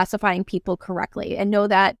you're classifying people correctly and know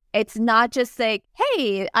that it's not just like,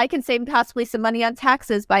 hey, I can save possibly some money on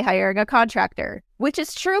taxes by hiring a contractor, which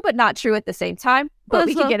is true, but not true at the same time. But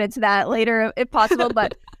we can get into that later if possible.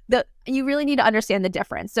 But you really need to understand the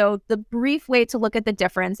difference. So the brief way to look at the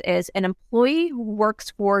difference is an employee who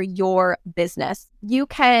works for your business. You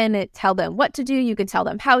can tell them what to do. You can tell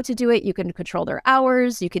them how to do it. You can control their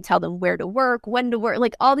hours. You can tell them where to work, when to work,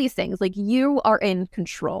 like all these things. Like you are in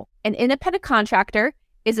control. An independent contractor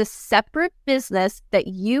is a separate business that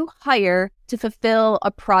you hire to fulfill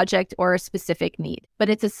a project or a specific need. But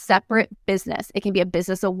it's a separate business. It can be a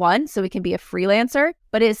business of one, so it can be a freelancer,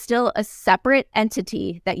 but it's still a separate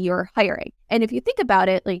entity that you're hiring. And if you think about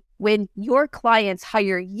it, like when your clients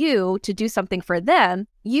hire you to do something for them,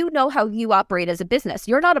 you know how you operate as a business.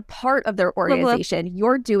 You're not a part of their organization.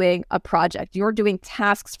 You're doing a project. You're doing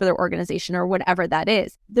tasks for their organization or whatever that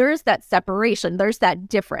is. There's that separation. There's that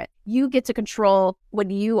difference. You get to control when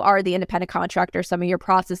you are the independent contractor, some of your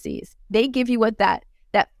processes. They give you what that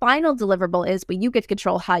final deliverable is, but you get to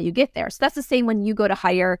control how you get there. So that's the same when you go to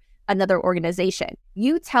hire another organization.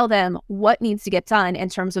 You tell them what needs to get done in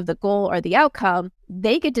terms of the goal or the outcome.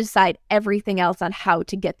 They get to decide everything else on how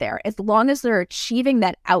to get there. As long as they're achieving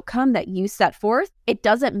that outcome that you set forth, it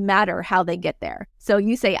doesn't matter how they get there. So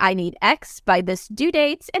you say, I need X by this due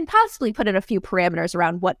date, and possibly put in a few parameters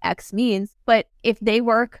around what X means. But if they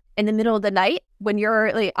work in the middle of the night when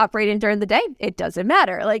you're like operating during the day, it doesn't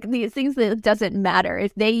matter. Like these things, it doesn't matter.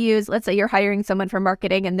 If they use, let's say you're hiring someone for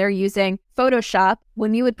marketing and they're using Photoshop,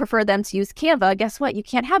 when you would prefer them to use Canva, guess what? You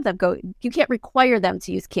can't have them you can't require them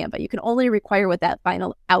to use Canva. You can only require what that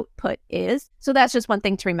final output is. So that's just one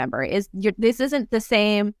thing to remember is this isn't the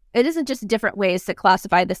same It isn't just different ways to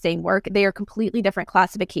classify the same work. They are completely different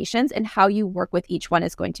classifications, and how you work with each one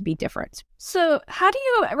is going to be different. So how do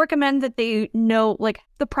you recommend that they know, like,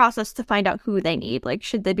 the process to find out who they need? Like,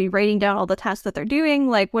 should they be writing down all the tasks that they're doing?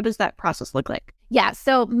 Like, what does that process look like? Yeah,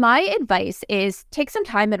 so my advice is take some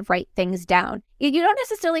time and write things down. You don't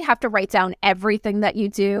necessarily have to write down everything that you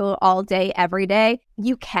do all day, every day.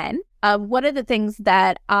 You can. One of the things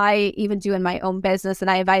that I even do in my own business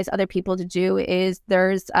and I advise other people to do is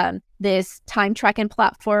there's this time tracking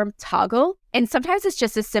platform, Toggle. And sometimes it's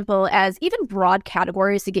just as simple as even broad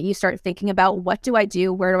categories to get you start thinking about what do I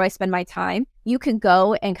do? Where do I spend my time? You can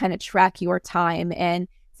go and kind of track your time and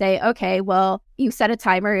say, okay, well, you set a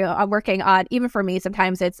timer. I'm working on, even for me,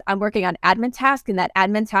 sometimes I'm working on admin task, and that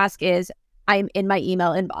admin task is I'm in my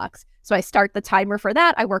email inbox. So I start the timer for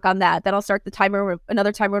that. I work on that. Then I'll start the timer,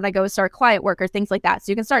 another timer when I go start client work or things like that.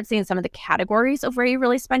 So you can start seeing some of the categories of where you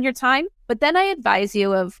really spend your time. But then I advise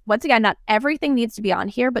you of, once again, not everything needs to be on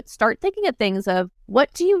here, but start thinking of things of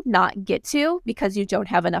what do you not get to because you don't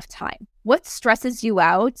have enough time? What stresses you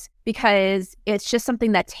out because it's just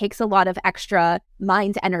something that takes a lot of extra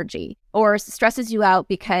mind energy, or stresses you out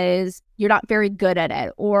because you're not very good at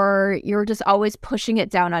it, or you're just always pushing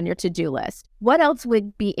it down on your to-do list? What else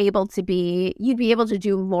would be able to be, you'd be able to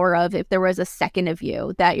do more of if there was a second of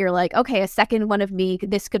you that you're like, okay, a second one of me,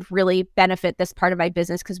 this could really benefit this part of my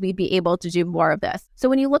business because we'd be able to do more of this. So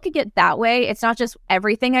when you look at it that way, it's not just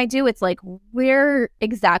everything I do, it's like, where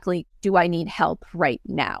exactly do I need help right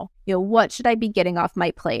now? What should I be getting off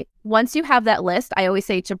my plate? Once you have that list, I always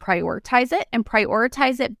say to prioritize it, and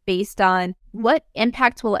prioritize it based on what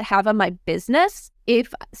impact will it have on my business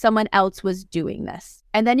if someone else was doing this.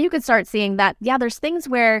 And then you can start seeing that, yeah, there's things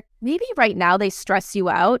where maybe right now they stress you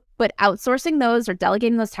out, but outsourcing those or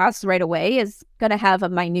delegating those tasks right away is going to have a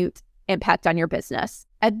minute impact on your business.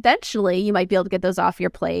 Eventually, you might be able to get those off your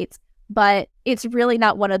plate, but it's really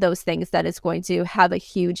not one of those things that is going to have a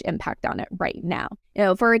huge impact on it right now.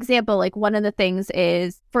 For example, like one of the things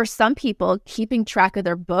is for some people, keeping track of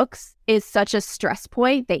their books is such a stress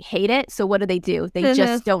point. They hate it. So what do? They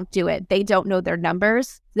just don't do it. They don't know their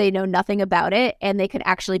numbers. They know nothing about it. And they can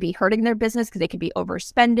actually be hurting their business because they could be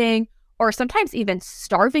overspending, or sometimes even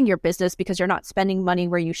starving your business because you're not spending money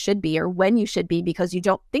where you should be or when you should be because you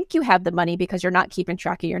don't think you have the money because you're not keeping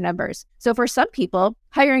track of your numbers. So for some people,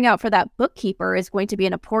 hiring out for that bookkeeper is going to be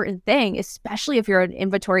an important thing, especially if you're an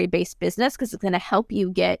inventory-based business, because it's going to help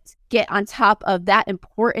you get on top of that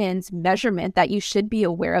important measurement that you should be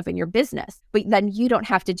aware of in your business. But then you don't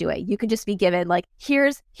have to do it. You can just be given like,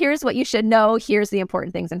 here's what you should know. Here's the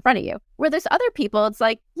important things in front of you. Where there's other people, it's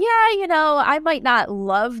like, yeah, I might not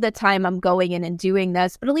love the time I'm going in and doing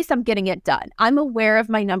this, but at least I'm getting it done. I'm aware of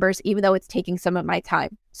my numbers, even though it's taking some of my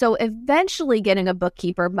time. So eventually getting a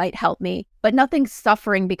bookkeeper might help me, but nothing's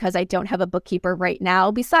suffering because I don't have a bookkeeper right now,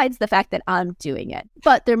 besides the fact that I'm doing it.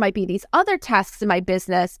 But there might be these other tasks in my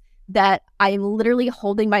business that I'm literally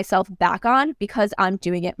holding myself back on because I'm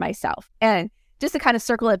doing it myself. And just to kind of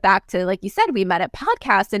circle it back to, like you said, we met at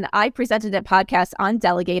podcast and I presented at podcast on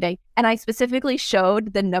delegating. And I specifically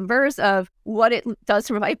showed the numbers of what it does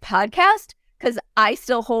for my podcast because I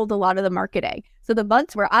still hold a lot of the marketing. So the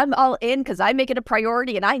months where I'm all in because I make it a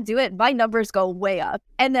priority and I do it, my numbers go way up.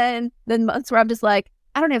 And then the months where I'm just like,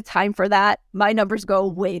 I don't have time for that, my numbers go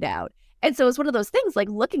way down. And so it's one of those things, like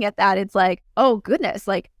looking at that, it's like, oh goodness,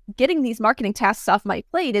 like getting these marketing tasks off my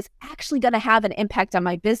plate is actually going to have an impact on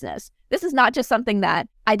my business. This is not just something that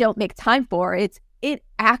I don't make time for. It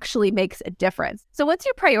actually makes a difference. So once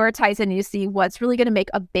you prioritize and you see what's really going to make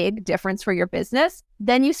a big difference for your business,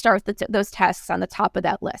 then you start those tasks on the top of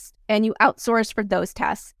that list and you outsource for those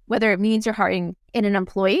tasks. Whether it means you're hiring in an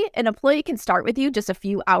employee can start with you just a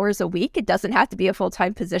few hours a week. It doesn't have to be a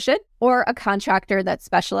full-time position, or a contractor that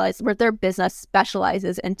specializes, where their business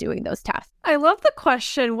specializes in doing those tasks. I love the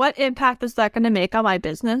question, what impact is that going to make on my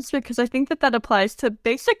business? Because I think that applies to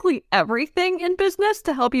basically everything in business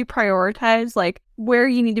to help you prioritize like where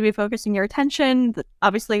you need to be focusing your attention,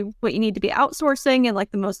 obviously what you need to be outsourcing and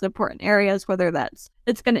like the most important areas, whether that's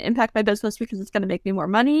it's going to impact my business because it's going to make me more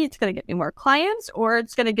money, it's going to get me more clients, or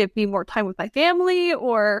it's going to give me more time with my family,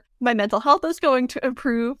 or my mental health is going to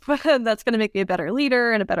improve. And that's going to make me a better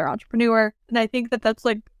leader and a better entrepreneur. And I think that that's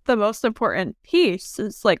like the most important piece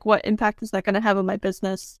is like, what impact is that going to have on my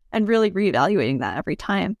business, and really reevaluating that every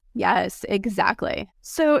time. Yes, exactly.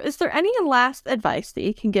 So is there any last advice that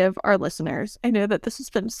you can give our listeners? I know that this has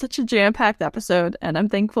been such a jam-packed episode and I'm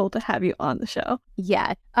thankful to have you on the show.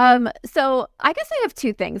 Yeah. So I guess I have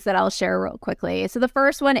two things that I'll share real quickly. So the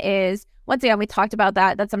first one is, once again, we talked about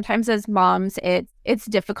that sometimes as moms, it's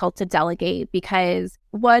difficult to delegate because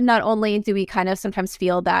one, not only do we kind of sometimes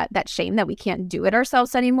feel that shame that we can't do it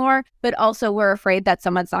ourselves anymore, but also we're afraid that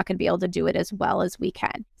someone's not going to be able to do it as well as we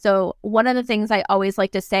can. So one of the things I always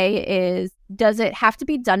like to say is, does it have to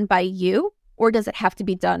be done by you? Or does it have to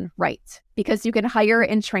be done right? Because you can hire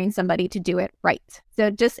and train somebody to do it right.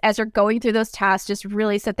 So just as you're going through those tasks, just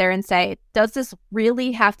really sit there and say, does this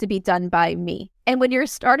really have to be done by me? And when you're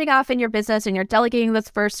starting off in your business and you're delegating those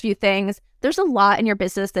first few things, there's a lot in your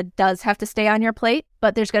business that does have to stay on your plate,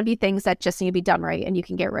 but there's going to be things that just need to be done right and you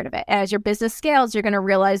can get rid of it. As your business scales, you're going to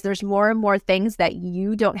realize there's more and more things that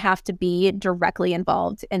you don't have to be directly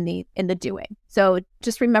involved in the doing. So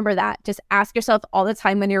just remember that. Just ask yourself all the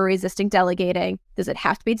time when you're resisting delegating, does it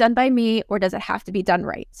have to be done by me or does it have to be done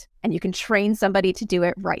right? And you can train somebody to do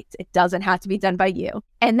it right. It doesn't have to be done by you.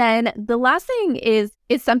 And then the last thing is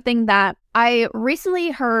something that I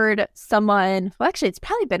recently heard someone, well, actually, it's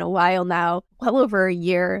probably been a while now, well over a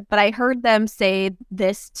year, but I heard them say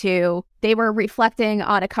this too. They were reflecting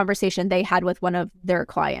on a conversation they had with one of their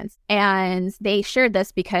clients. And they shared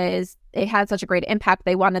this because it had such a great impact.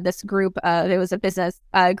 They wanted this group, it was a business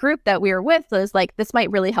group that we were with, was like, this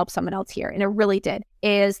might really help someone else here. And it really did.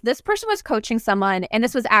 Is this person was coaching someone, and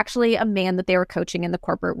this was actually a man that they were coaching in the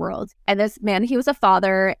corporate world. And this man, he was a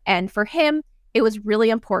father. And for him, it was really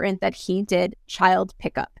important that he did child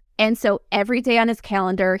pickup. And so every day on his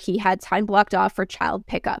calendar, he had time blocked off for child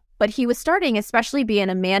pickup. But he was starting, especially being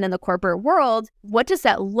a man in the corporate world, what does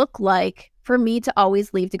that look like for me to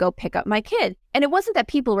always leave to go pick up my kid? And it wasn't that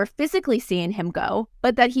people were physically seeing him go,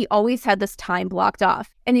 but that he always had this time blocked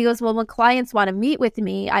off. And he goes, well, when clients want to meet with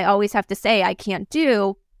me, I always have to say I can't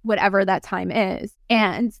do whatever that time is.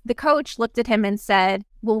 And the coach looked at him and said,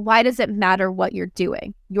 well, why does it matter what you're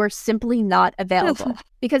doing? You're simply not available.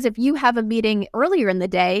 Because if you have a meeting earlier in the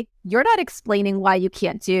day, you're not explaining why you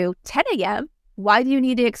can't do 10 a.m. Why do you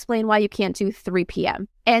need to explain why you can't do 3 p.m.?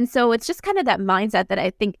 And so it's just kind of that mindset that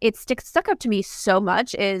I think it stuck up to me so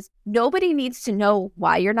much is nobody needs to know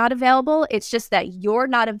why you're not available. It's just that you're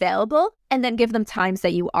not available, and then give them times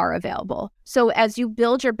that you are available. So as you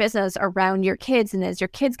build your business around your kids, and as your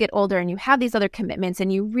kids get older and you have these other commitments,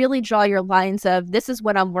 and you really draw your lines of this is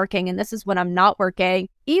when I'm working and this is when I'm not working,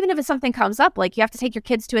 even if something comes up, like you have to take your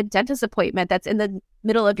kids to a dentist appointment that's in the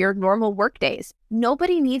middle of your normal work days,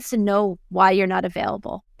 nobody needs to know why you're not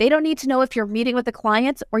available. They don't need to know if you're meeting with a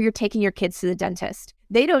client or you're taking your kids to the dentist.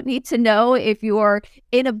 They don't need to know if you're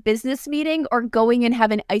in a business meeting or going and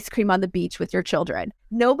having ice cream on the beach with your children.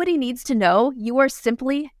 Nobody needs to know. You are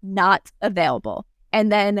simply not available.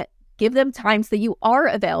 And then give them times that you are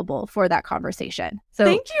available for that conversation. So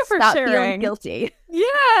thank you for stop sharing. Feeling guilty.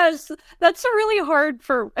 Yes, that's a really hard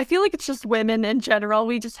I feel like it's just women in general.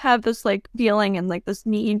 We just have this like feeling and like this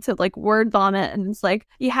need to like word vomit, and it's like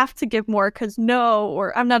you have to give more because no,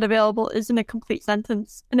 or I'm not available isn't a complete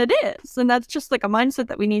sentence, and it is. And that's just like a mindset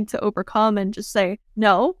that we need to overcome and just say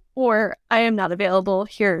no, or I am not available.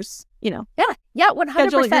 Here's, Yeah, 100%.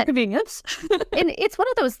 schedule at your convenience. And it's one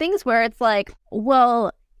of those things where it's like,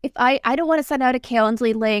 well, if I don't want to send out a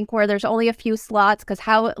Calendly link where there's only a few slots, because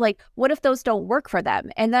what if those don't work for them?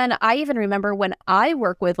 And then I even remember when I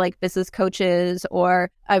work with like business coaches, or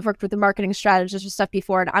I've worked with the marketing strategists or stuff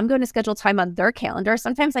before, and I'm going to schedule time on their calendar.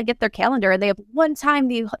 Sometimes I get their calendar and they have one time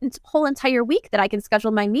the whole entire week that I can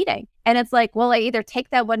schedule my meeting. And it's like, well, I either take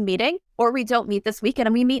that one meeting or we don't meet this weekend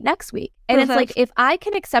and we meet next week. And It's like, if I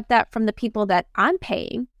can accept that from the people that I'm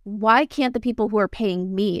paying, why can't the people who are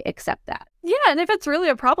paying me accept that? Yeah, and if it's really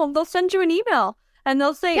a problem, they'll send you an email and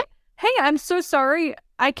they'll say, hey, I'm so sorry.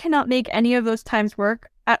 I cannot make any of those times work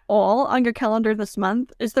at all on your calendar this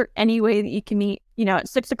month. Is there any way that you can meet, at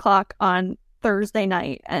 6 o'clock on Thursday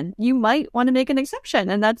night? And you might want to make an exception.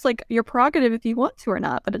 And that's like your prerogative if you want to or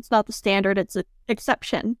not, but it's not the standard. It's an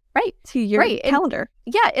exception to your calendar.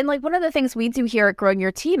 And like one of the things we do here at Growing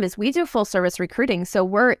Your Team is we do full service recruiting. So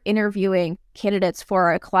we're interviewing candidates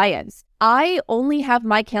for our clients. I only have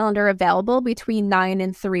my calendar available between 9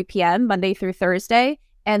 and 3 p.m. Monday through Thursday.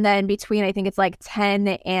 And then between, I think it's like 10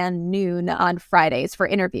 and noon on Fridays for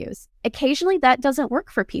interviews. Occasionally that doesn't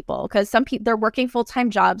work for people because some people, they're working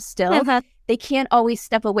full-time jobs still. They can't always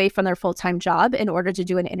step away from their full-time job in order to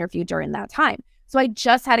do an interview during that time. So I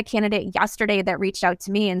just had a candidate yesterday that reached out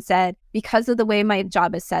to me and said, because of the way my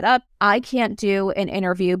job is set up, I can't do an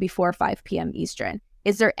interview before 5 p.m. Eastern.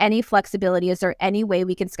 Is there any flexibility? Is there any way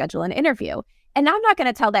we can schedule an interview? And I'm not going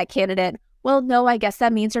to tell that candidate, well, no, I guess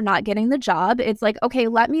that means you're not getting the job. It's like, okay,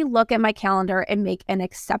 let me look at my calendar and make an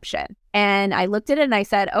exception. And I looked at it and I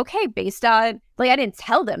said, okay, based on, I didn't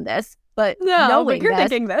tell them this, But No, knowing but you're this,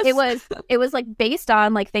 thinking this. it was like based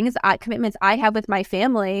on like commitments I have with my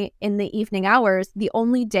family in the evening hours. The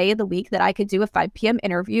only day of the week that I could do a 5 p.m.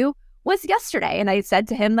 interview was yesterday. And I said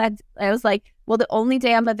to him that I was like, well, the only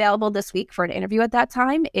day I'm available this week for an interview at that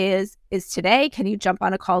time is today. Can you jump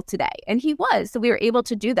on a call today? And he was. So we were able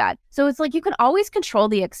to do that. So it's like you can always control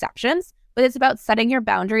the exceptions, but it's about setting your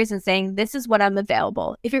boundaries and saying, this is when I'm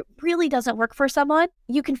available. If it really doesn't work for someone,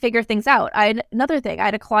 you can figure things out. Another thing, I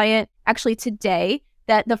had a client actually today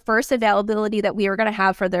that the first availability that we were going to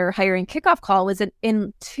have for their hiring kickoff call was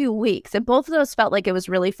in 2 weeks. And both of those felt like it was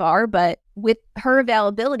really far, but with her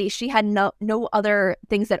availability, she had no other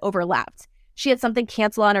things that overlapped. She had something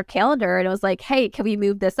cancel on her calendar and it was like, hey, can we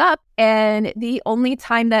move this up? And the only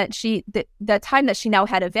time that the time that she now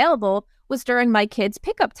had available was during my kids'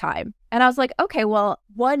 pickup time. And I was like, okay, well,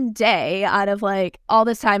 one day out of like all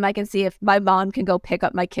this time, I can see if my mom can go pick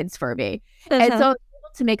up my kids for me. And so I was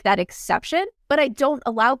able to make that exception, but I don't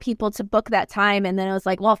allow people to book that time. And then I was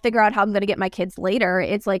like, well, I'll figure out how I'm going to get my kids later.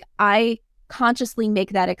 It's like, I consciously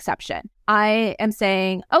make that exception. I am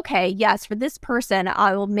saying, okay, yes, for this person,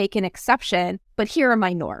 I will make an exception, but here are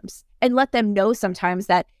my norms, and let them know sometimes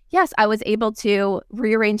that, yes, I was able to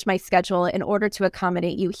rearrange my schedule in order to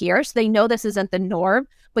accommodate you here. So they know this isn't the norm,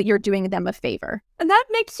 but you're doing them a favor. And that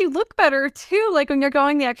makes you look better too. Like when you're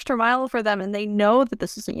going the extra mile for them and they know that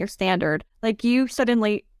this isn't your standard, like you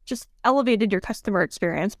suddenly just elevated your customer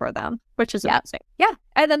experience for them, which is amazing. Yeah.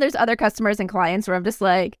 And then there's other customers and clients where I'm just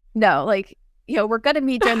like, no, like, we're going to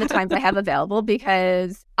meet during the times I have available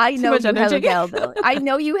because I know you have availability. I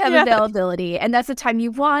know you have availability, and that's the time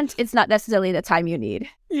you want. It's not necessarily the time you need.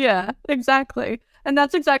 Yeah, exactly. And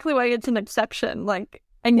that's exactly why it's an exception. Like,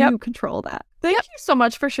 and you control that. Thank you so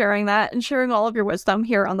much for sharing that and sharing all of your wisdom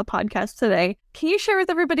here on the podcast today. Can you share with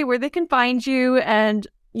everybody where they can find you and,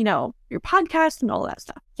 your podcast and all that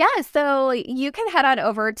stuff? Yeah, so you can head on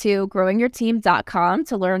over to growingyourteam.com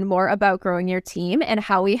to learn more about growing your team and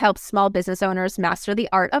how we help small business owners master the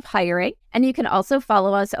art of hiring. And you can also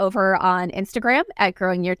follow us over on Instagram at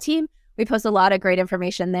Growing Your Team. We post a lot of great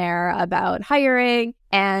information there about hiring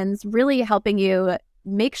and really helping you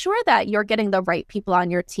make sure that you're getting the right people on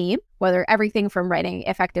your team, whether everything from writing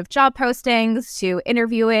effective job postings to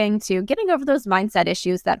interviewing to getting over those mindset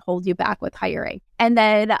issues that hold you back with hiring. And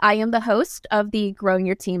then I am the host of the Growing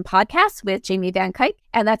Your Team podcast with Jamie Van Cuyk,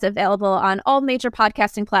 and that's available on all major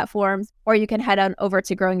podcasting platforms, or you can head on over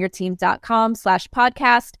to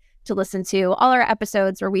growingyourteam.com/podcast to listen to all our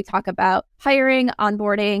episodes where we talk about hiring,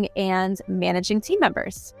 onboarding, and managing team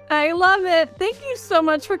members. I love it. Thank you so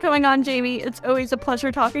much for coming on, Jamie. It's always a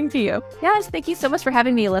pleasure talking to you. Yes, thank you so much for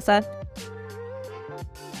having me, Alyssa.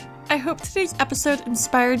 I hope today's episode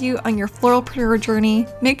inspired you on your floralpreneur journey.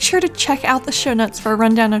 Make sure to check out the show notes for a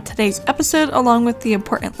rundown of today's episode, along with the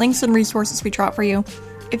important links and resources we drop for you.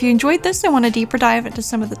 If you enjoyed this and want a deeper dive into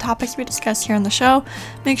some of the topics we discussed here on the show,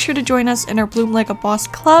 make sure to join us in our Bloom Like a Boss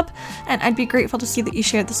Club, and I'd be grateful to see that you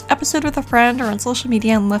shared this episode with a friend or on social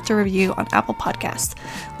media and left a review on Apple Podcasts.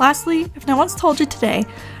 Lastly, if no one's told you today,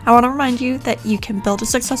 I want to remind you that you can build a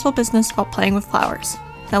successful business while playing with flowers.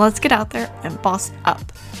 Now let's get out there and boss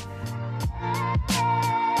up.